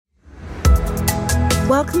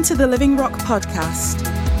Welcome to the Living Rock podcast.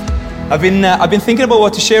 I've been thinking about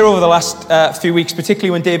what to share over the last few weeks,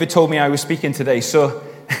 particularly when David told me I was speaking today. So,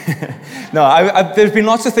 there's been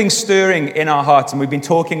lots of things stirring in our hearts, and we've been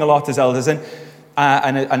talking a lot as elders and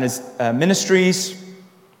as ministries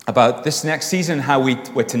about this next season, how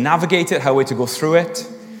we're to navigate it, how we're to go through it.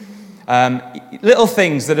 Little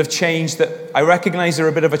things that have changed that I recognize are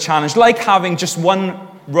a bit of a challenge, like having just one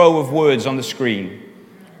row of words on the screen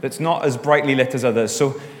that's not as brightly lit as others.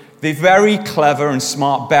 So the very clever and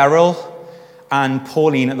smart Beryl and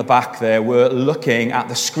Pauline at the back there were looking at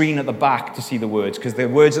the screen at the back to see the words, because the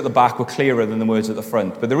words at the back were clearer than the words at the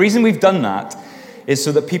front. But the reason we've done that is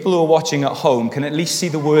so that people who are watching at home can at least see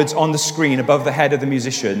the words on the screen above the head of the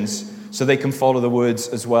musicians, so they can follow the words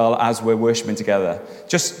as well as we're worshiping together.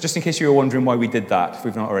 Just in case you were wondering why we did that, if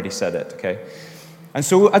we've not already said it, okay? And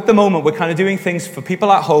so at the moment, we're kind of doing things for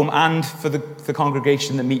people at home and for the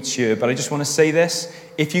congregation that meets here. But I just want to say this.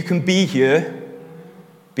 If you can be here,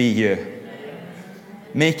 be here.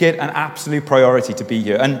 Make it an absolute priority to be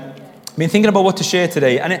here. And I've been thinking about what to share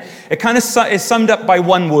today. And it kind of is summed up by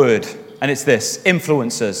one word. And it's this: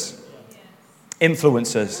 influencers.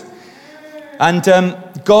 Influencers. And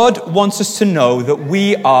God wants us to know that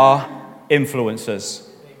we are influencers.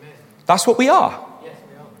 That's what we are.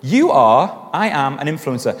 You are, I am an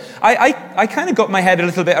influencer. I kind of got my head a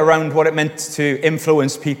little bit around what it meant to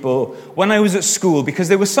influence people when I was at school, because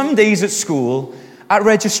there were some days at school, at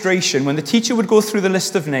registration, when the teacher would go through the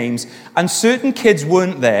list of names and certain kids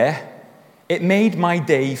weren't there, it made my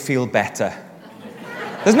day feel better.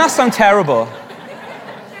 Doesn't that sound terrible?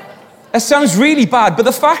 It sounds really bad, but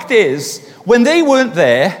the fact is, when they weren't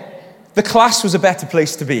there, the class was a better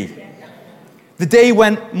place to be. The day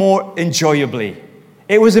went more enjoyably.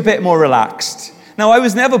 It was a bit more relaxed. Now, I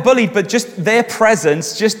was never bullied, but just their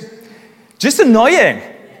presence, just annoying.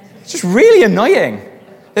 Just really annoying.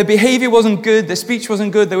 Their behavior wasn't good, their speech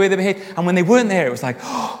wasn't good, the way they behaved. And when they weren't there, it was like,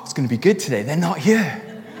 oh, it's going to be good today. They're not here.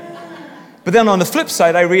 But then on the flip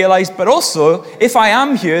side, I realized, but also, if I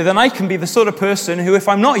am here, then I can be the sort of person who, if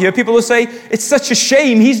I'm not here, people will say, it's such a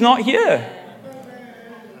shame he's not here.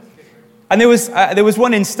 And there was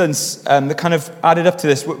one instance that kind of added up to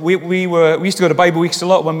this. We used to go to Bible Weeks a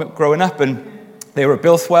lot when we were growing up, and they were at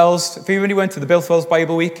Bilthwells. If anybody went to the Bilthwells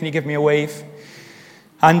Bible Week, can you give me a wave?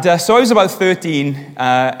 And so I was about 13,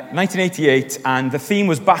 1988, and the theme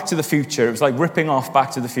was Back to the Future. It was like ripping off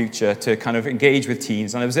Back to the Future to kind of engage with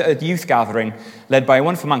teens. And I was at a youth gathering led by a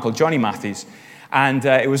wonderful man called Johnny Matthews. And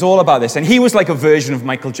it was all about this. And he was like a version of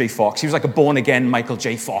Michael J. Fox. He was like a born-again Michael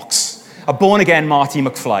J. Fox. A born-again Marty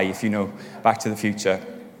McFly, if you know Back to the Future.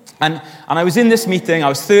 And I was in this meeting, I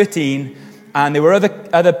was 13, and there were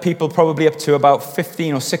other people probably up to about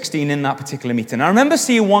 15 or 16 in that particular meeting. And I remember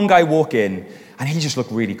seeing one guy walk in, and he just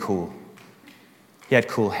looked really cool. He had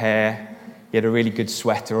cool hair, he had a really good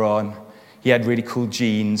sweater on, he had really cool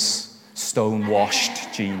jeans,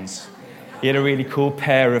 stone-washed jeans. He had a really cool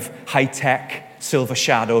pair of high-tech Silver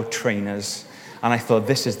Shadow trainers. And I thought,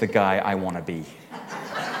 this is the guy I want to be.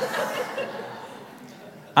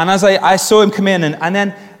 And as I saw him come in, and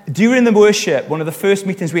then during the worship, one of the first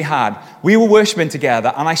meetings we had, we were worshiping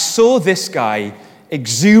together, and I saw this guy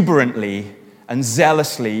exuberantly and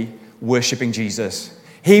zealously worshiping Jesus.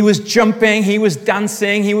 He was jumping, he was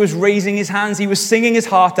dancing, he was raising his hands, he was singing his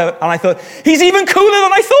heart out, and I thought, he's even cooler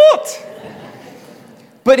than I thought.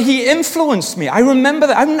 But he influenced me. I remember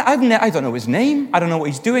that. I don't know his name, I don't know what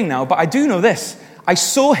he's doing now, but I do know this. I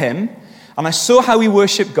saw him, and I saw how he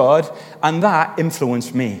worshiped God, and that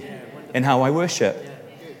influenced me in how I worship.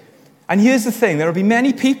 And here's the thing, there will be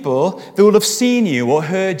many people that will have seen you or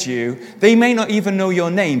heard you. They may not even know your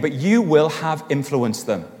name, but you will have influenced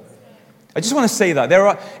them. I just want to say that.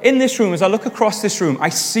 In this room, as I look across this room, I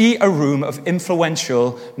see a room of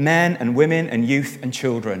influential men and women and youth and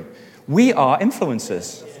children. We are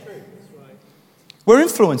influencers. We're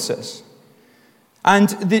influencers. And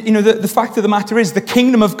the fact of the matter is, the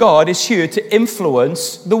kingdom of God is here to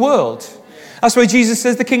influence the world. That's why Jesus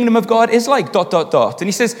says the kingdom of God is like ... And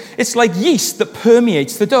he says it's like yeast that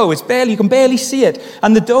permeates the dough. You can barely see it.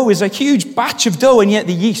 And the dough is a huge batch of dough, and yet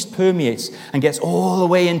the yeast permeates and gets all the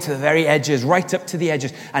way into the very edges, right up to the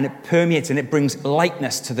edges, and it permeates and it brings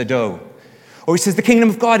lightness to the dough. Or he says the kingdom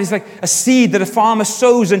of God is like a seed that a farmer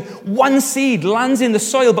sows, and one seed lands in the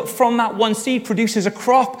soil, but from that one seed produces a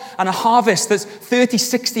crop and a harvest that's 30,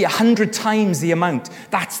 60, 100 times the amount.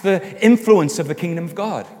 That's the influence of the kingdom of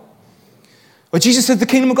God. Or Jesus said the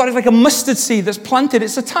kingdom of God is like a mustard seed that's planted.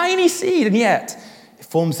 It's a tiny seed, and yet It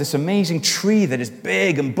forms this amazing tree that is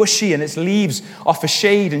big and bushy, and its leaves offer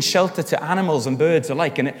shade and shelter to animals and birds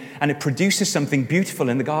alike, and it produces something beautiful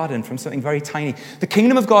in the garden from something very tiny. The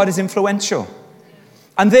kingdom of God is influential.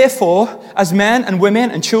 And therefore, as men and women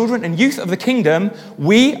and children and youth of the kingdom,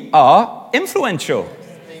 we are influential.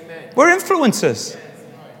 Amen. We're influencers.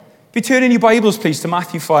 If you turn in your Bibles, please, to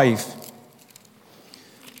Matthew 5.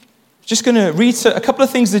 Just going to read a couple of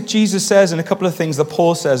things that Jesus says and a couple of things that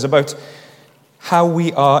Paul says about how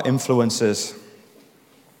we are influencers.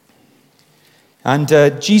 And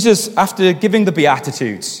Jesus, after giving the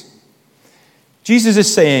Beatitudes, Jesus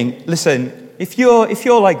is saying, listen, if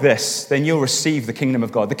you're like this, then you'll receive the kingdom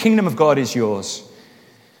of God. The kingdom of God is yours.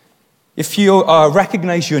 If you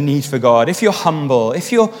recognize your need for God, if you're humble,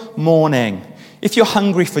 if you're mourning, if you're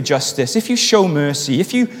hungry for justice, if you show mercy,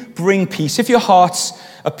 if you bring peace, if your hearts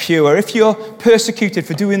are pure, if you're persecuted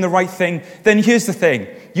for doing the right thing, then here's the thing.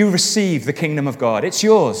 You receive the kingdom of God. It's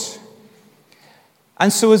yours.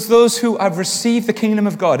 And so as those who have received the kingdom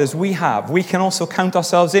of God, as we have, we can also count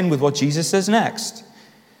ourselves in with what Jesus says next.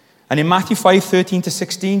 And in Matthew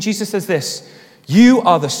 5:13-16, Jesus says this, you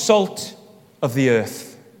are the salt of the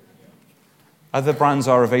earth. Other brands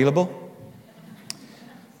are available.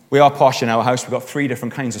 We are posh in our house. We've got 3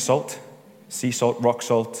 different kinds of salt. Sea salt, rock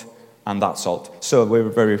salt, and that salt. So we're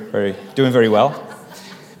doing very well.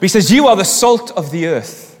 But he says, you are the salt of the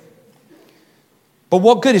earth. But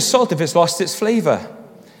what good is salt if it's lost its flavor?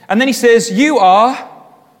 And then he says, you are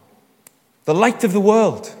the light of the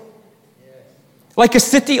world. Like a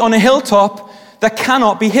city on a hilltop that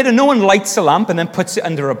cannot be hidden. No one lights a lamp and then puts it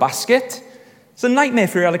under a basket. It's a nightmare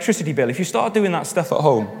for your electricity bill if you start doing that stuff at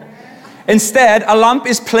home. Instead, a lamp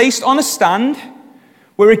is placed on a stand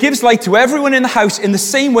where it gives light to everyone in the house. In the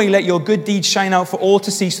same way, let your good deeds shine out for all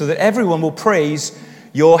to see so that everyone will praise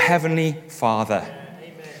your heavenly Father.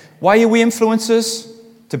 Amen. Why are we influencers?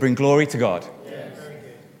 To bring glory to God.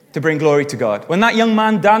 To bring glory to God. When that young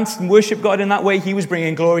man danced and worshiped God in that way, he was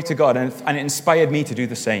bringing glory to God, and it inspired me to do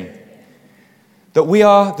the same. That we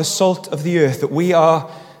are the salt of the earth, that we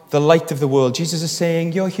are the light of the world. Jesus is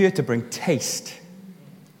saying, you're here to bring taste.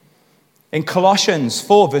 In Colossians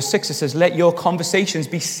 4, verse 6, it says, let your conversations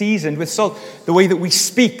be seasoned with salt. The way that we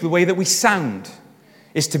speak, the way that we sound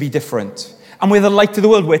is to be different. And we're the light of the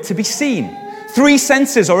world. We're to be seen. 3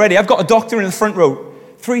 senses already. I've got a doctor in the front row.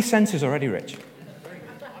 3 senses already, Rich.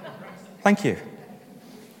 Thank you.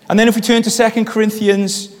 And then if we turn to 2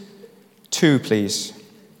 Corinthians 2, please.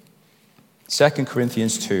 2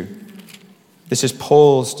 Corinthians 2. This is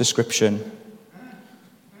Paul's description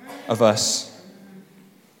of us.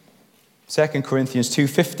 2 Corinthians 2,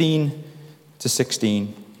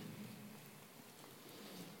 15-16.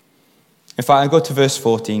 In fact, I go to verse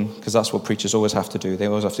 14, because that's what preachers always have to do. They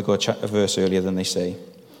always have to go a verse earlier than they say.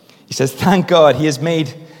 He says, thank God he has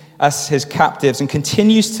made us his captives and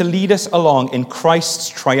continues to lead us along in Christ's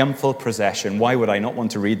triumphal procession. Why would I not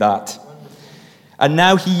want to read that? And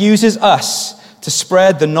now he uses us to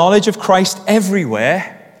spread the knowledge of Christ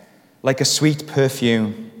everywhere like a sweet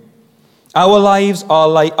perfume. Our lives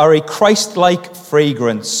are a Christ-like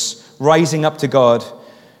fragrance rising up to God.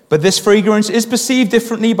 But this fragrance is perceived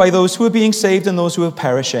differently by those who are being saved and those who are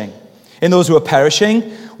perishing. In those who are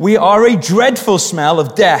perishing, we are a dreadful smell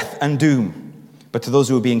of death and doom. But to those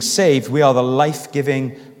who are being saved, we are the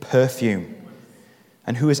life-giving perfume.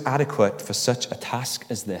 And who is adequate for such a task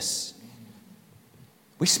as this?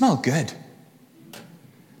 We smell good.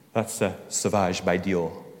 That's Sauvage by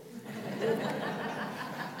Dior.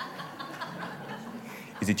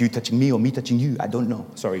 Is it you touching me or me touching you? I don't know.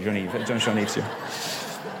 Sorry, Jean-Yves.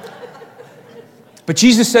 But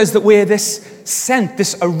Jesus says that we're this scent,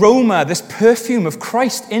 this aroma, this perfume of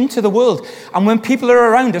Christ into the world. And when people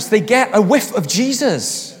are around us, they get a whiff of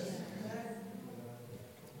Jesus.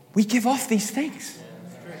 We give off these things.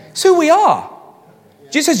 It's who we are.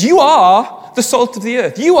 Jesus says, you are the salt of the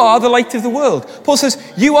earth. You are the light of the world. Paul says,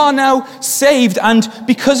 you are now saved, and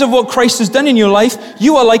because of what Christ has done in your life,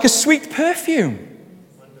 you are like a sweet perfume.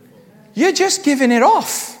 You're just giving it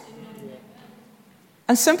off.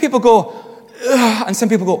 And some people go, ugh, and some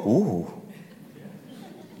people go, ooh.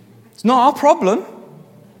 It's not our problem.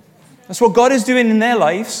 That's what God is doing in their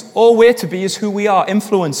lives. All we're to be is who we are,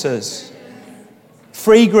 influencers.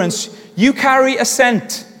 Fragrance. You carry a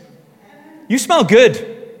scent. You smell good.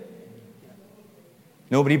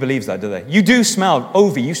 Nobody believes that, do they? You do smell.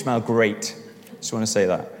 Ovi, you smell great. Just want to say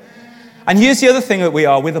that. And here's the other thing that we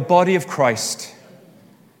are. We're the body of Christ.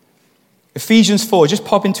 Ephesians 4. Just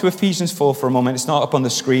pop into Ephesians 4 for a moment. It's not up on the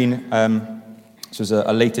screen. This was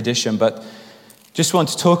a late edition, but just want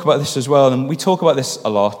to talk about this as well. And we talk about this a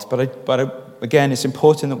lot, but again, it's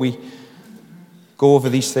important that we go over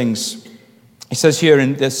these things. He says here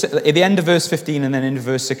at the end of verse 15 and then into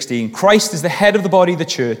verse 16, Christ is the head of the body, the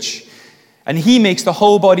church, and he makes the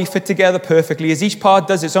whole body fit together perfectly. As each part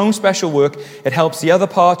does its own special work, it helps the other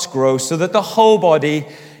parts grow so that the whole body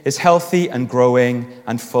is healthy and growing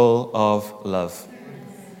and full of love.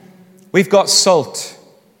 We've got salt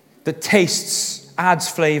that tastes, adds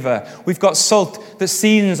flavor. We've got salt that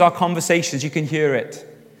seasons our conversations. You can hear it.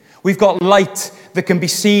 We've got light that can be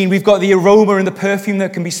seen. We've got the aroma and the perfume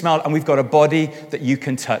that can be smelled. And we've got a body that you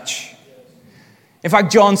can touch. In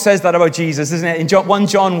fact, John says that about Jesus, isn't it? In 1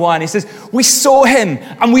 John 1, he says, we saw him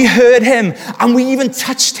and we heard him and we even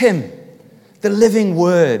touched him. The living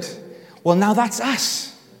word. Well, now that's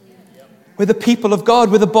us. We're the people of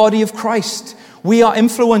God. We're the body of Christ. We are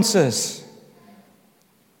influencers.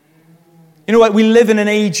 You know what? We live in an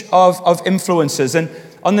age of influencers. And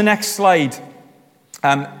on the next slide,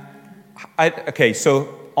 okay,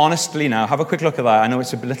 so honestly now, have a quick look at that. I know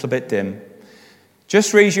it's a little bit dim.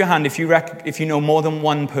 Just raise your hand if you know more than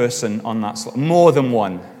one person on that slide. More than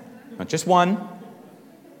one. Not just one.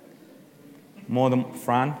 More than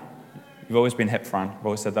Fran. You've always been hip, Fran. I've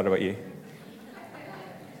always said that about you.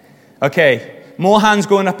 Okay, more hands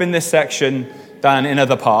going up in this section than in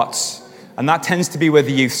other parts. And that tends to be where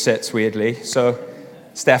the youth sits, weirdly. So,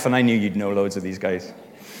 Stefan, I knew you'd know loads of these guys.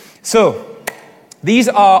 So, these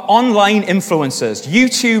are online influencers,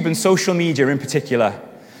 YouTube and social media in particular.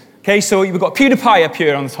 Okay, so we've got PewDiePie up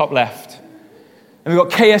here on the top left. And we've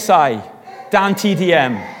got KSI, Dan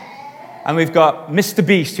TDM. And we've got Mr.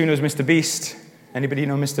 Beast. Who knows Mr. Beast? Anybody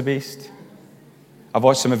know Mr. Beast? I've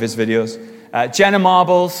watched some of his videos. Jenna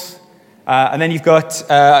Marbles. And then you've got,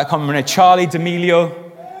 I can't remember, Charli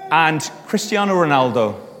D'Amelio and Cristiano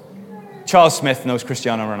Ronaldo. Charles Smith knows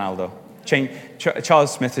Cristiano Ronaldo.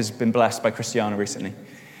 Charles Smith has been blessed by Cristiano recently.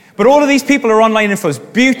 But all of these people are online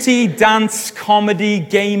influencers. Beauty, dance, comedy,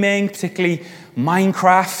 gaming, particularly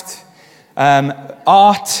Minecraft,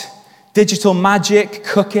 art, digital magic,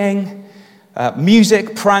 cooking,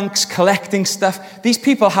 music, pranks, collecting stuff. These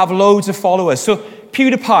people have loads of followers. So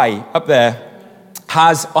PewDiePie up there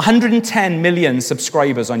has 110 million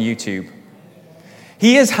subscribers on YouTube.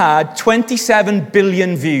 He has had 27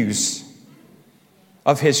 billion views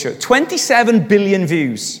of his show. 27 billion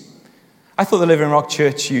views. I thought the Living Rock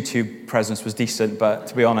Church YouTube presence was decent, but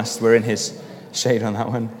to be honest, we're in his shade on that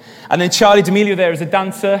one. And then Charli D'Amelio there is a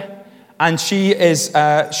dancer, and she's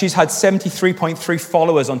had 73.3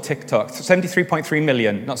 followers on TikTok. 73.3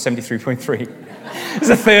 million, not 73.3. It's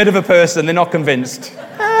a third of a person. They're not convinced.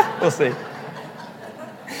 We'll see.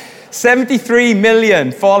 73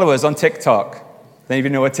 million followers on TikTok. Don't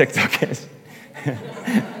even know what TikTok is.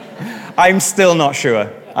 I'm still not sure.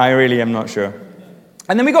 I really am not sure.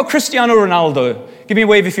 And then we got Cristiano Ronaldo. Give me a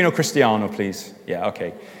wave if you know Cristiano, please. Yeah,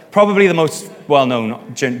 okay. Probably the most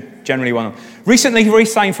well-known, generally well-known. Recently, he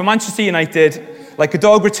re-signed for Manchester United. Like a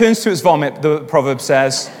dog returns to its vomit, the proverb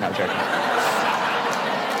says. No, I'm joking.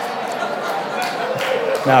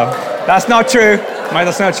 No, that's not true.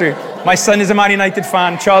 That's not true. My son is a Man United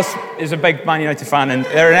fan. Charles is a big Man United fan, and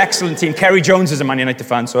they're an excellent team. Kerry Jones is a Man United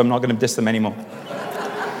fan, so I'm not going to diss them anymore.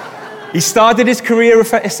 He started his career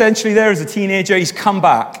essentially there as a teenager. He's come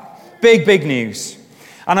back. Big, big news.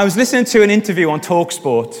 And I was listening to an interview on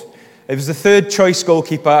TalkSport. It was the third choice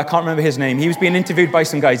goalkeeper. I can't remember his name. He was being interviewed by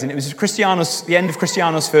some guys, and it was the end of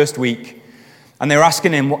Cristiano's first week. And they were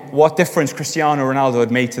asking him what difference Cristiano Ronaldo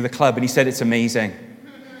had made to the club, and he said it's amazing.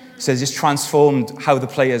 He says it's transformed how the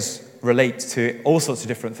players relate to all sorts of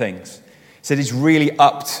different things. He said it's really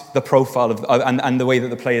upped the profile and the way that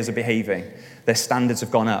the players are behaving. Their standards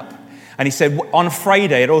have gone up. And he said, on a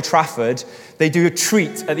Friday at Old Trafford, they do a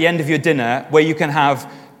treat at the end of your dinner where you can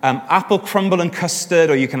have apple crumble and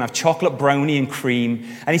custard, or you can have chocolate brownie and cream.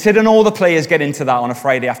 And he said, and all the players get into that on a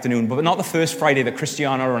Friday afternoon, but not the first Friday that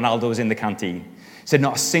Cristiano Ronaldo was in the canteen. He said,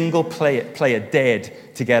 not a single player dared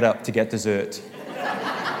to get up to get dessert.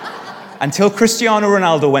 Until Cristiano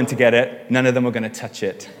Ronaldo went to get it, none of them were going to touch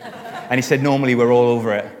it. And he said, normally we're all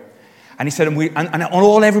over it. And he said, and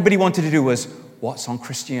all everybody wanted to do was, what's on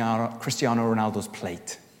Cristiano Ronaldo's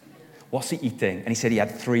plate? What's he eating? And he said he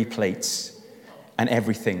had 3 plates, and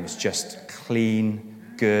everything was just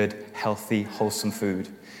clean, good, healthy, wholesome food.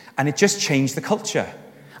 And it just changed the culture.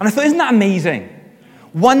 And I thought, isn't that amazing?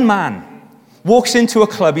 One man walks into a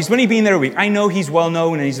club. He's only been there a week. I know he's well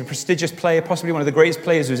known and he's a prestigious player, possibly one of the greatest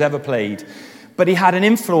players who's ever played. But he had an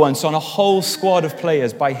influence on a whole squad of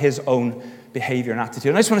players by his own behavior and attitude.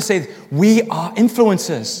 And I just want to say, we are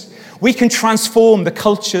influencers. We can transform the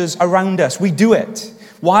cultures around us. We do it.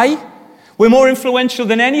 Why? We're more influential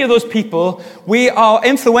than any of those people. We are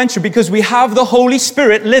influential because we have the Holy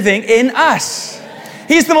Spirit living in us.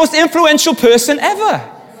 He's the most influential person ever.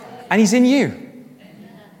 And he's in you.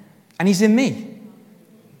 And he's in me.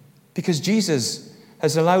 Because Jesus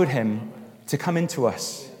has allowed him to come into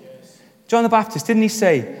us. John the Baptist, didn't he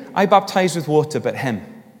say, I baptize with water, but him?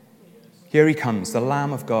 Here he comes, the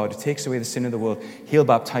Lamb of God who takes away the sin of the world. He'll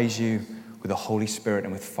baptize you with the Holy Spirit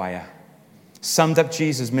and with fire. Summed up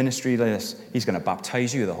Jesus' ministry like this. He's going to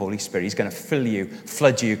baptize you with the Holy Spirit. He's going to fill you,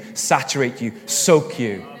 flood you, saturate you, soak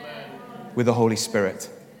you with the Holy Spirit.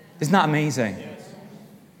 Isn't that amazing?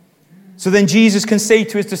 So then Jesus can say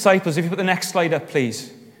to his disciples, if you put the next slide up,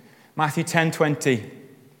 please. Matthew 10:20.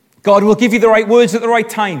 God will give you the right words at the right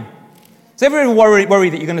time. Does everyone worry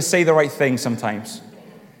that you're going to say the right thing sometimes?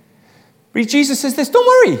 But Jesus says this, don't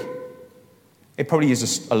worry. It probably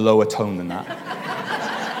uses a lower tone than that.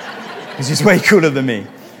 Because he's way cooler than me.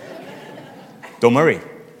 Don't worry.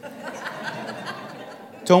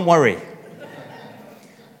 Don't worry.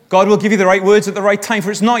 God will give you the right words at the right time,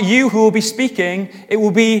 for it's not you who will be speaking. It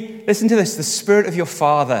will be, listen to this, the Spirit of your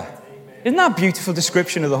Father. Isn't that a beautiful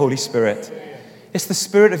description of the Holy Spirit? It's the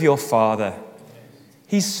Spirit of your Father.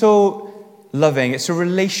 He's so loving. It's a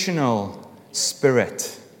relational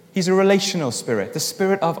spirit. He's a relational spirit, the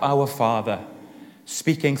Spirit of our Father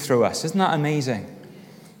speaking through us. Isn't that amazing?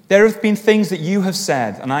 There have been things that you have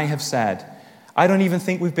said and I have said. I don't even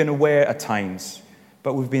think we've been aware at times,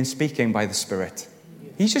 but we've been speaking by the Spirit.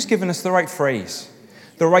 He's just given us the right phrase,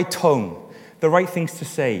 the right tone, the right things to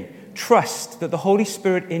say. Trust that the Holy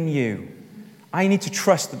Spirit in you, I need to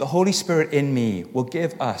trust that the Holy Spirit in me will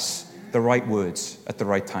give us the right words at the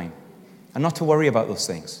right time. And not to worry about those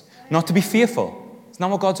things. Not to be fearful. It's not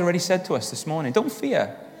what God's already said to us this morning. Don't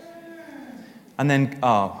fear. And then,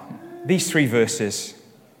 these 3 verses.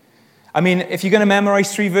 I mean, if you're going to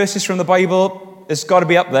memorize 3 verses from the Bible, it's got to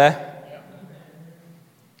be up there.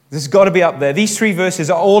 This has got to be up there. These 3 verses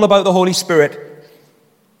are all about the Holy Spirit.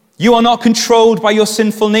 You are not controlled by your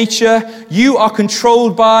sinful nature. You are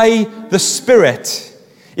controlled by the Spirit.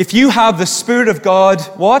 If you have the Spirit of God,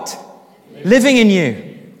 what? Living in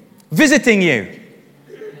you. Visiting you.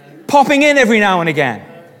 Popping in every now and again.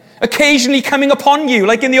 Occasionally coming upon you,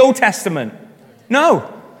 like in the Old Testament.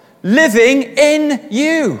 No. Living in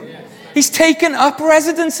you. He's taken up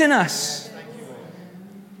residence in us.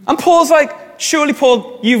 And Paul's like, surely,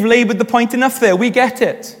 Paul, you've labored the point enough there. We get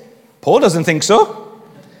it. Paul doesn't think so.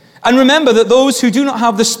 And remember that those who do not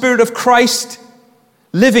have the Spirit of Christ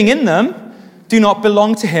living in them do not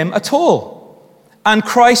belong to him at all. And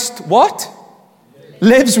Christ, what?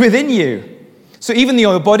 Lives within you. So even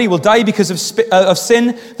though your body will die because of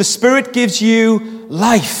sin, the Spirit gives you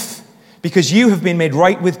life because you have been made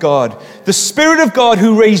right with God. The Spirit of God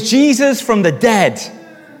who raised Jesus from the dead,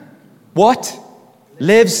 what?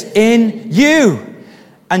 Lives in you.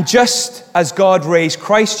 And just as God raised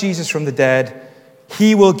Christ Jesus from the dead,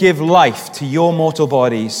 he will give life to your mortal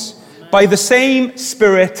bodies by the same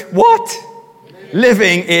Spirit, what?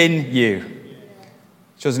 Living in you.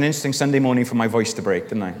 Which was an interesting Sunday morning for my voice to break,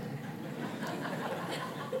 didn't I?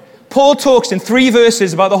 Paul talks in 3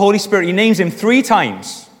 verses about the Holy Spirit. He names him 3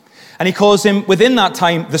 times. And he calls him, within that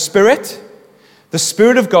time, the Spirit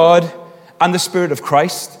of God, and the Spirit of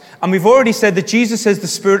Christ. And we've already said that Jesus is the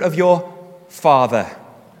Spirit of your Father.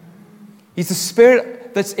 He's the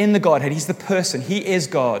Spirit that's in the Godhead. He's the person. He is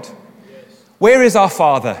God. Where is our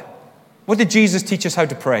Father? What did Jesus teach us how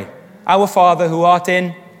to pray? Our Father who art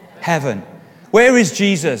in heaven. Where is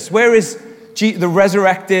Jesus? Where is the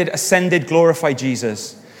resurrected, ascended, glorified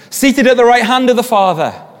Jesus? Seated at the right hand of the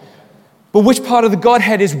Father. But which part of the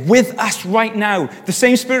Godhead is with us right now? The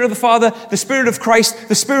same Spirit of the Father, the Spirit of Christ,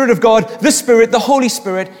 the Spirit of God, the Spirit, the Holy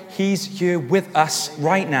Spirit. He's here with us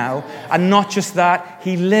right now. And not just that,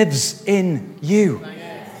 he lives in you.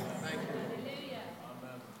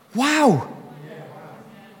 Wow.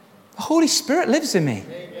 The Holy Spirit lives in me.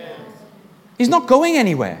 He's not going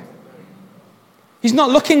anywhere. He's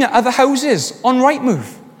not looking at other houses on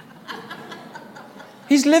Rightmove.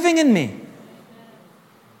 He's living in me.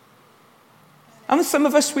 And some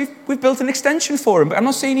of us, we've built an extension for him. But I'm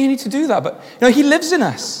not saying you need to do that. But he lives in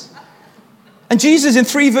us. And Jesus, in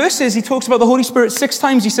 3 verses, he talks about the Holy Spirit 6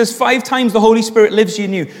 times. He says 5 times the Holy Spirit lives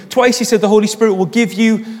in you. Twice he said the Holy Spirit will give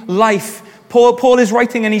you life. Paul is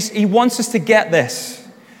writing and he wants us to get this.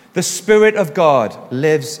 The Spirit of God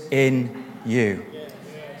lives in you.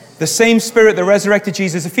 The same Spirit that resurrected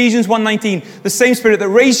Jesus. Ephesians 1:19. The same Spirit that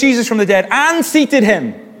raised Jesus from the dead and seated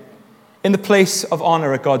him in the place of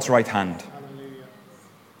honor at God's right hand.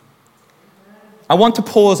 I want to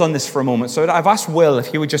pause on this for a moment. So I've asked Will if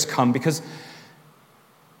he would just come, because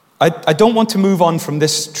I don't want to move on from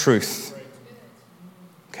this truth.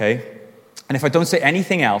 Okay? And if I don't say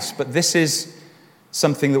anything else, but this is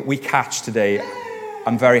something that we catch today,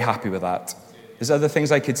 I'm very happy with that. There's other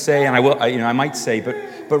things I could say, and I might say,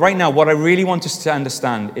 but right now, what I really want us to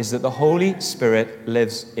understand is that the Holy Spirit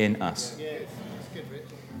lives in us.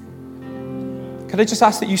 Could I just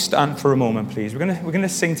ask that you stand for a moment, please? We're gonna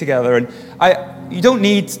sing together, and you don't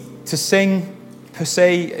need to sing per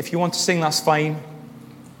se. If you want to sing, that's fine.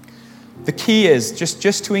 The key is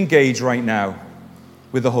just to engage right now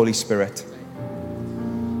with the Holy Spirit.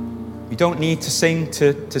 You don't need to sing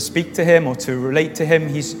to speak to him or to relate to him.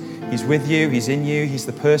 He's with you, he's in you, he's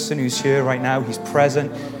the person who's here right now, he's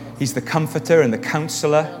present, he's the comforter and the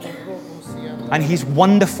counselor, and he's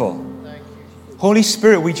wonderful. Holy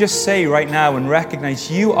Spirit, we just say right now and recognize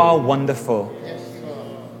you are wonderful.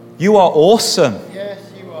 You are awesome.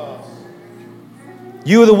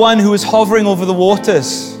 You are the one who is hovering over the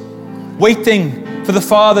waters, waiting for the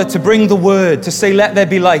Father to bring the word, to say, let there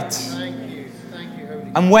be light.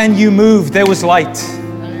 And when you moved, there was light.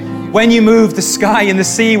 When you moved, the sky and the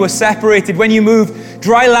sea were separated. When you moved,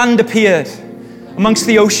 dry land appeared amongst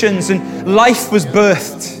the oceans, and life was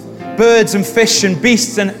birthed. Birds and fish and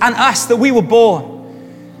beasts and us, that we were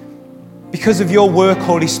born because of your work,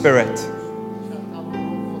 Holy Spirit.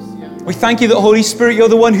 We thank you that, Holy Spirit, you're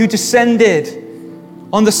the one who descended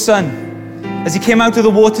on the Son as he came out of the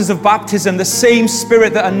waters of baptism, the same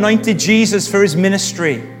Spirit that anointed Jesus for his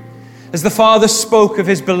ministry. As the Father spoke of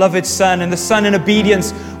his beloved Son, and the Son in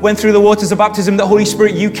obedience went through the waters of baptism, the Holy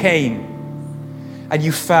Spirit, you came and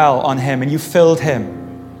you fell on him and you filled him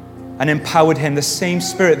and empowered him, the same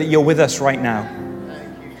Spirit that you're with us right now.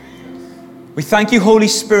 We thank you, Holy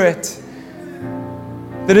Spirit,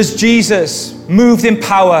 that as Jesus moved in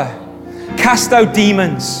power, cast out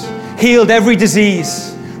demons, healed every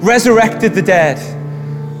disease, resurrected the dead,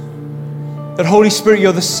 that Holy Spirit,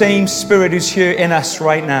 you're the same Spirit who's here in us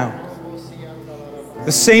right now.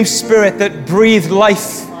 The same Spirit that breathed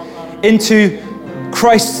life into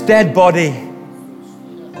Christ's dead body,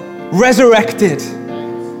 resurrected,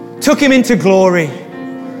 took him into glory,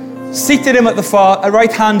 seated him at the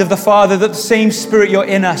right hand of the Father, that the same Spirit, you're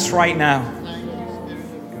in us right now.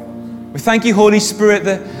 We thank you, Holy Spirit,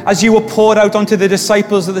 that as you were poured out onto the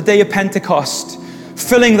disciples at the day of Pentecost,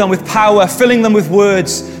 filling them with power, filling them with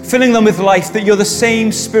words, filling them with life, that you're the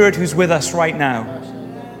same Spirit who's with us right now.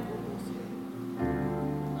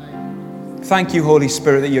 Thank you, Holy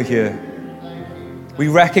Spirit, that you're here. We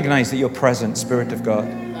recognize that you're present, Spirit of God,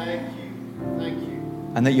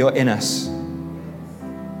 and that you're in us.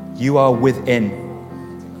 You are within.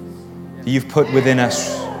 You've put within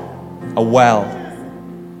us a well,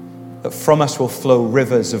 that from us will flow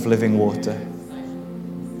rivers of living water.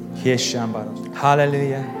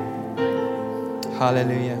 Hallelujah.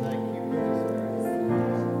 Hallelujah.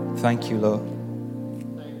 Thank you, Lord.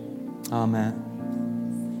 Amen.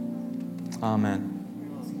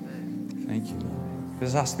 Amen. Thank you, Lord.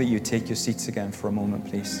 Just ask that you take your seats again for a moment,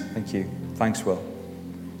 please. Thank you. Thanks, Will.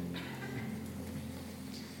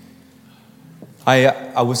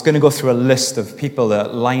 I was going to go through a list of people, a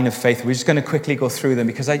line of faith. We're just going to quickly go through them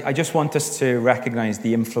because I just want us to recognize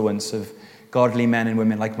the influence of godly men and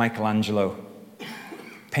women like Michelangelo.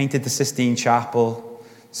 Painted the Sistine Chapel,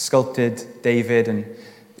 sculpted David, and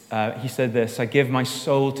he said this: I give my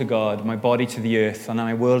soul to God, my body to the earth, and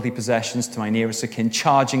my worldly possessions to my nearest of kin,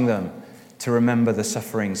 charging them to remember the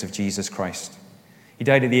sufferings of Jesus Christ. He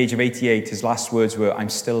died at the age of 88. His last words were, I'm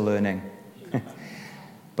still learning.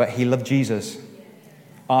 But he loved Jesus.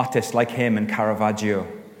 Artists like him and Caravaggio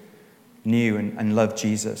knew and loved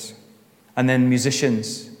Jesus. And then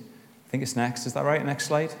musicians, I think it's next, is that right? Next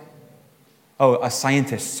slide. Oh, a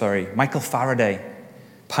scientist, sorry. Michael Faraday,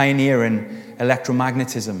 pioneer in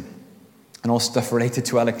electromagnetism and all stuff related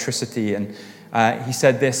to electricity. And he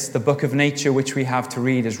said this: the book of nature which we have to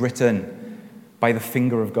read is written by the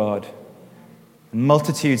finger of God. And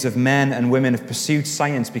multitudes of men and women have pursued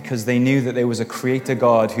science because they knew that there was a creator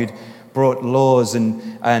God who'd brought laws and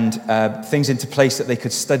things into place that they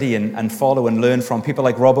could study and follow and learn from. People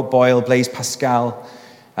like Robert Boyle, Blaise Pascal,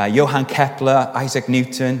 Johann Kepler, Isaac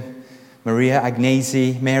Newton, Maria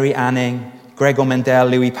Agnesi, Mary Anning, Gregor Mendel,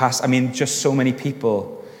 Louis Pasteur. I mean, just so many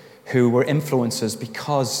people who were influencers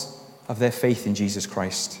because of their faith in Jesus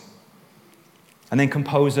Christ. And then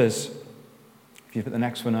composers. If you put the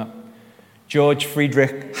next one up. George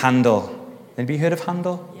Friedrich Handel. Anybody heard of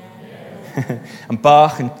Handel? Yeah. And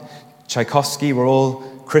Bach and Tchaikovsky were all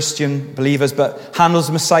Christian believers, but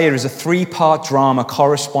Handel's Messiah is a 3-part drama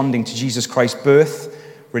corresponding to Jesus Christ's birth,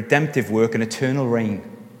 redemptive work, and eternal reign.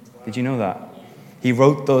 Did you know that? He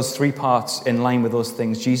wrote those 3 parts in line with those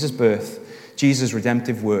things: Jesus' birth, Jesus'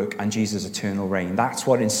 redemptive work, and Jesus' eternal reign. That's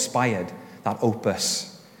what inspired that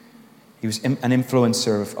opus He was an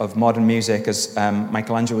influencer of modern music, as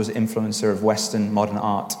Michelangelo was an influencer of Western modern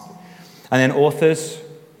art. And then authors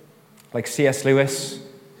like C.S. Lewis,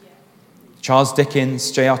 Charles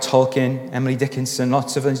Dickens, J.R. Tolkien, Emily Dickinson,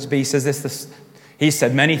 lots of them. He says this. He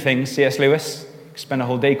said many things, C.S. Lewis. Spend a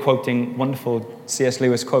whole day quoting wonderful C.S.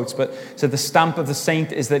 Lewis quotes. But so the stamp of the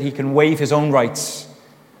saint is that he can waive his own rights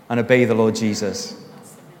and obey the Lord Jesus.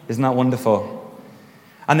 Isn't that wonderful?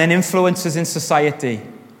 And then influencers in society.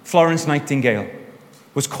 Florence Nightingale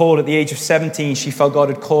was called at the age of 17. She felt God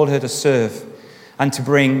had called her to serve and to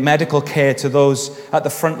bring medical care to those at the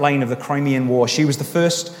front line of the Crimean War. She was the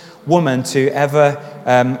first woman to ever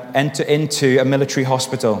enter into a military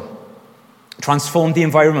hospital, transformed the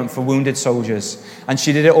environment for wounded soldiers. And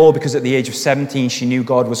she did it all because at the age of 17, she knew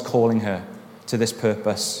God was calling her to this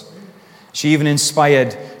purpose. She even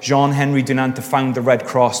inspired Jean-Henri Dunant to found the Red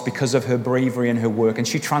Cross because of her bravery and her work. And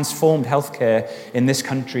she transformed healthcare in this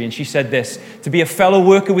country. And she said this: to be a fellow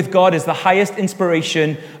worker with God is the highest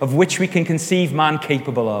inspiration of which we can conceive man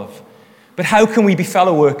capable of. But how can we be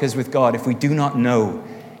fellow workers with God if we do not know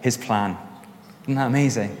his plan? Isn't that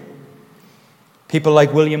amazing? People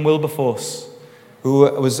like William Wilberforce, who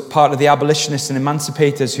was part of the abolitionists and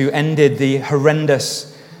emancipators who ended the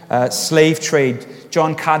horrendous slave trade.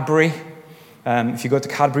 John Cadbury. If you go to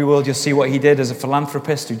Cadbury World, you'll see what he did as a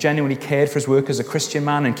philanthropist who genuinely cared for his work as a Christian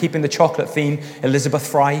man. And keeping the chocolate theme, Elizabeth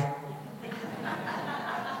Fry.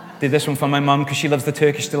 Did this one for my mum because she loves the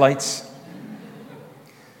Turkish delights.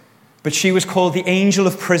 But she was called the Angel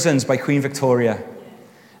of Prisons by Queen Victoria.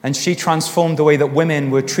 And she transformed the way that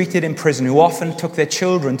women were treated in prison, who often took their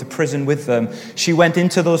children to prison with them. She went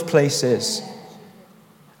into those places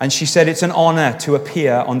and she said, it's an honor to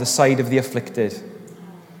appear on the side of the afflicted.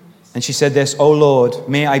 And she said this: "Oh Lord,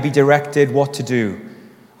 may I be directed what to do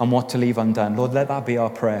and what to leave undone." Lord, let that be our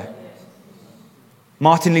prayer.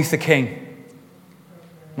 Martin Luther King.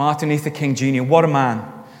 Martin Luther King Jr., what a man.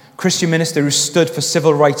 Christian minister who stood for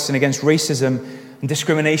civil rights and against racism and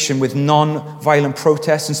discrimination with non-violent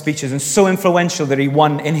protests and speeches, and so influential that he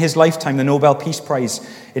won in his lifetime the Nobel Peace Prize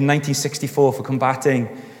in 1964 for combating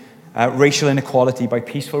racial inequality by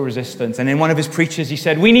peaceful resistance. And in one of his preachers, he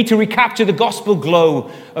said, we need to recapture the gospel glow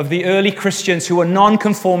of the early Christians who were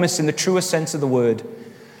non-conformists in the truest sense of the word.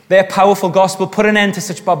 Their powerful gospel put an end to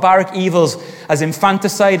such barbaric evils as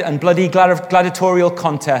infanticide and bloody gladiatorial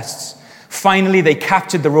contests. Finally, they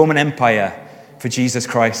captured the Roman Empire for Jesus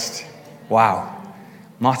Christ. Wow.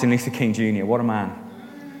 Martin Luther King Jr., what a man.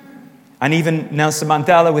 And even Nelson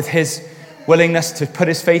Mandela, with his willingness to put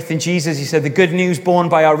his faith in Jesus, he said, the good news borne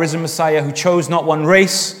by our risen Messiah, who chose not one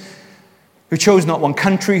race, who chose not one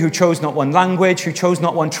country, who chose not one language, who chose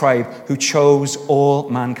not one tribe, who chose all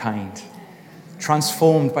mankind.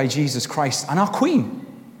 Transformed by Jesus Christ. And our Queen.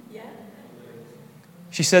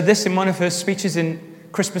 She said this in one of her speeches in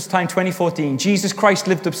Christmas time 2014. Jesus Christ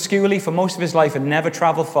lived obscurely for most of his life and never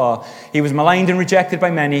traveled far. He was maligned and rejected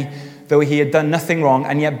by many, though he had done nothing wrong,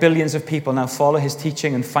 and yet billions of people now follow his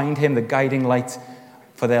teaching and find him the guiding light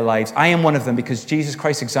for their lives. I am one of them because Jesus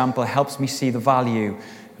Christ's example helps me see the value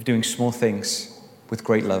of doing small things with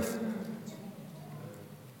great love.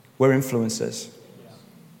 We're influencers.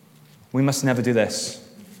 We must never do this.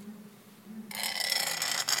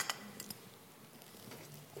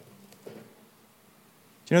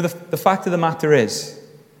 Do you know, the fact of the matter is,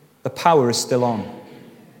 the power is still on.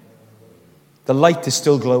 The light is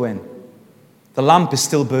still glowing. The lamp is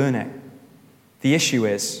still burning. The issue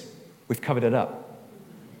is, we've covered it up.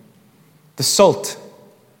 The salt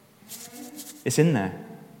is in there,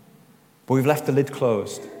 but we've left the lid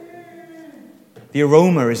closed. The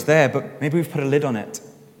aroma is there, but maybe we've put a lid on it.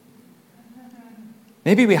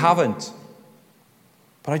 Maybe we haven't.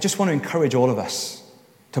 But I just want to encourage all of us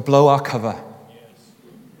to blow our cover.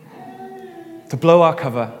 To blow our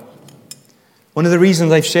cover. One of the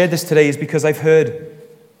reasons I've shared this today is because I've heard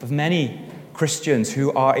of many Christians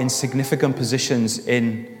who are in significant positions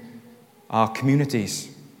in our communities.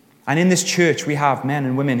 And in this church, we have men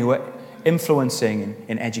and women who are influencing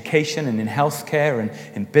in education and in healthcare and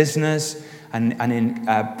in business and in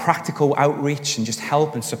practical outreach and just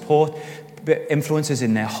help and support. Influences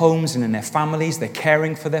in their homes and in their families. They're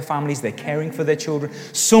caring for their families. They're caring for their children.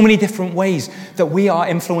 So many different ways that we are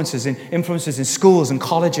influencers in schools and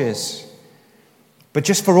colleges. But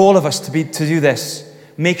just for all of us to do this,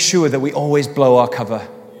 make sure that we always blow our cover.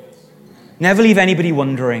 Never leave anybody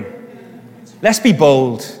wondering. Let's be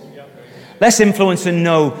bold. Let's influence and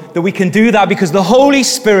know that we can do that because the Holy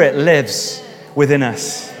Spirit lives within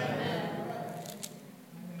us.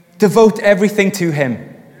 Devote everything to him.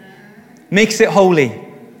 Makes it holy.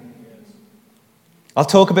 I'll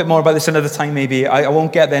talk a bit more about this another time maybe. I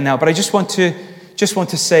won't get there now, but I just want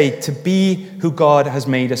to say to be who God has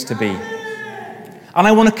made us to be. And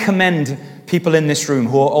I want to commend people in this room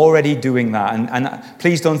who are already doing that. And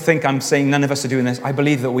please don't think I'm saying none of us are doing this. I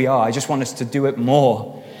believe that we are. I just want us to do it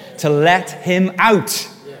more. To let him out.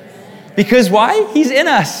 Because why? He's in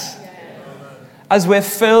us. As we're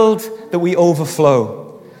filled, that we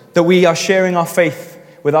overflow. That we are sharing our faith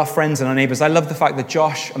with our friends and our neighbors. I love the fact that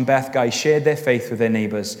Josh and Beth Guy shared their faith with their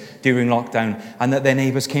neighbors during lockdown, and that their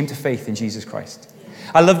neighbors came to faith in Jesus Christ.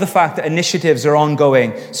 I love the fact that initiatives are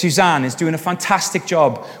ongoing. Suzanne is doing a fantastic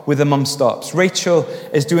job with the Mum Stops. Rachel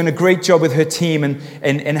is doing a great job with her team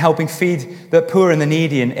in helping feed the poor and the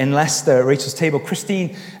needy in Leicester at Rachel's Table.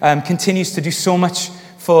 Christine continues to do so much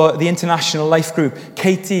for the International Life Group.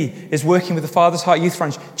 Katie is working with the Father's Heart Youth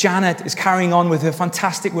Branch. Janet is carrying on with her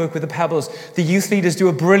fantastic work with the Pebbles. The youth leaders do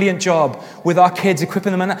a brilliant job with our kids,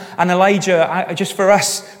 equipping them. And Elijah, just for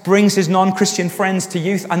us, brings his non-Christian friends to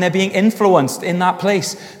youth, and they're being influenced in that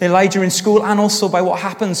place. Elijah in school, and also by what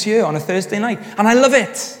happens here on a Thursday night. And I love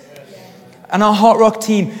it. And our Heart Rock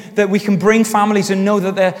team, that we can bring families and know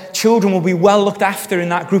that their children will be well looked after in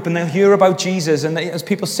that group, and they'll hear about Jesus. And as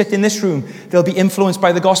people sit in this room, they'll be influenced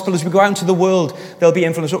by the gospel. As we go out into the world, they'll be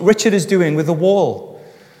influenced. What Richard is doing with The Wall.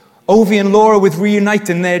 Ovi and Laura with Reunite,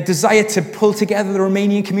 and their desire to pull together the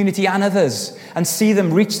Romanian community and others and see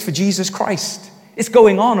them reached for Jesus Christ. It's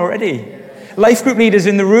going on already. Life group leaders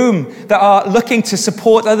in the room that are looking to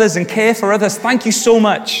support others and care for others. Thank you so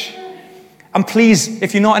much. And please,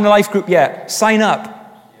 if you're not in a life group yet, sign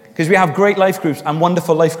up, because we have great life groups and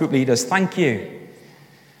wonderful life group leaders. Thank you.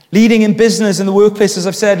 Leading in business and the workplace, as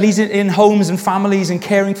I've said, leading in homes and families and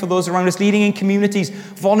caring for those around us, leading in communities,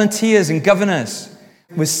 volunteers and governors.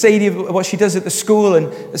 With Sadie, what she does at the school,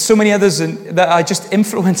 and so many others that are just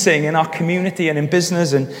influencing in our community and in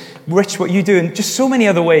business, and Rich, what you do, and just so many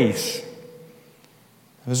other ways.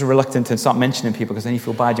 I was reluctant to start mentioning people because then you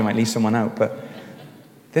feel bad you might leave someone out, but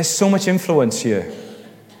there's so much influence here.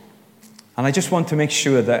 And I just want to make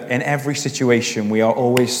sure that in every situation we are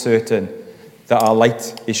always certain that our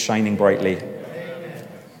light is shining brightly,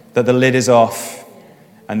 that the lid is off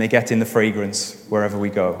and they get in the fragrance wherever we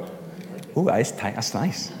go. Ooh, that is tight. That's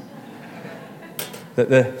nice. That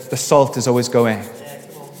the salt is always going.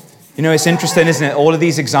 You know, it's interesting, isn't it? All of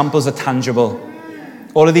these examples are tangible.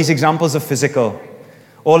 All of these examples are physical.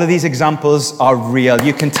 All of these examples are real.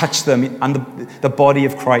 You can touch them, and the body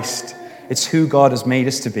of Christ. It's who God has made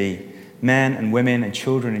us to be. Men and women and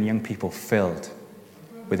children and young people filled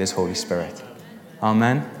with his Holy Spirit.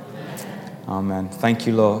 Amen? Amen. Thank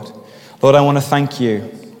you, Lord. Lord, I want to thank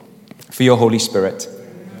you for your Holy Spirit.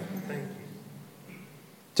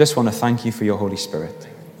 Just want to thank you for your Holy Spirit.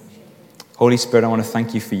 Holy Spirit, I want to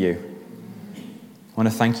thank you for you. I want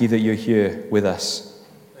to thank you that you're here with us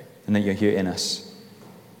and that you're here in us.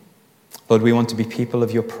 Lord, we want to be people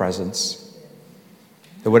of your presence.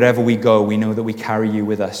 That wherever we go, we know that we carry you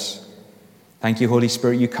with us. Thank you, Holy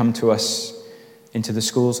Spirit, you come to us into the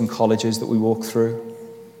schools and colleges that we walk through,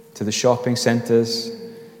 to the shopping centers,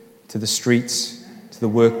 to the streets, to the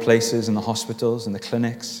workplaces and the hospitals and the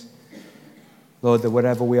clinics. Lord, that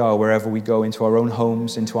wherever we are, wherever we go, into our own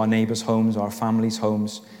homes, into our neighbors' homes, our families'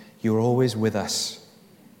 homes, you're always with us.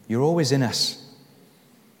 You're always in us.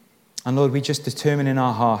 And Lord, we just determine in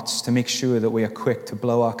our hearts to make sure that we are quick to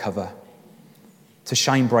blow our cover, to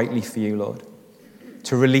shine brightly for you, Lord,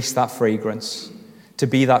 to release that fragrance, to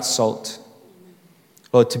be that salt,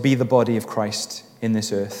 Lord, to be the body of Christ in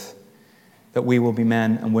this earth, that we will be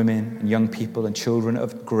men and women and young people and children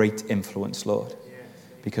of great influence, Lord,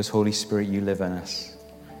 because Holy Spirit, you live in us.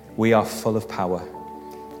 We are full of power.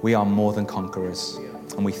 We are more than conquerors,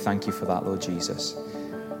 and we thank you for that, Lord Jesus.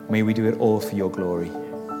 May we do it all for your glory.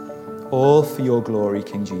 All for your glory,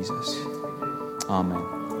 King Jesus. Amen.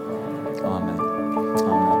 Amen.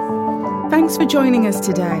 Amen. Thanks for joining us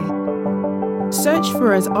today. Search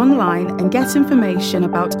for us online and get information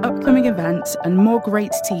about upcoming events and more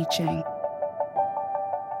great teaching.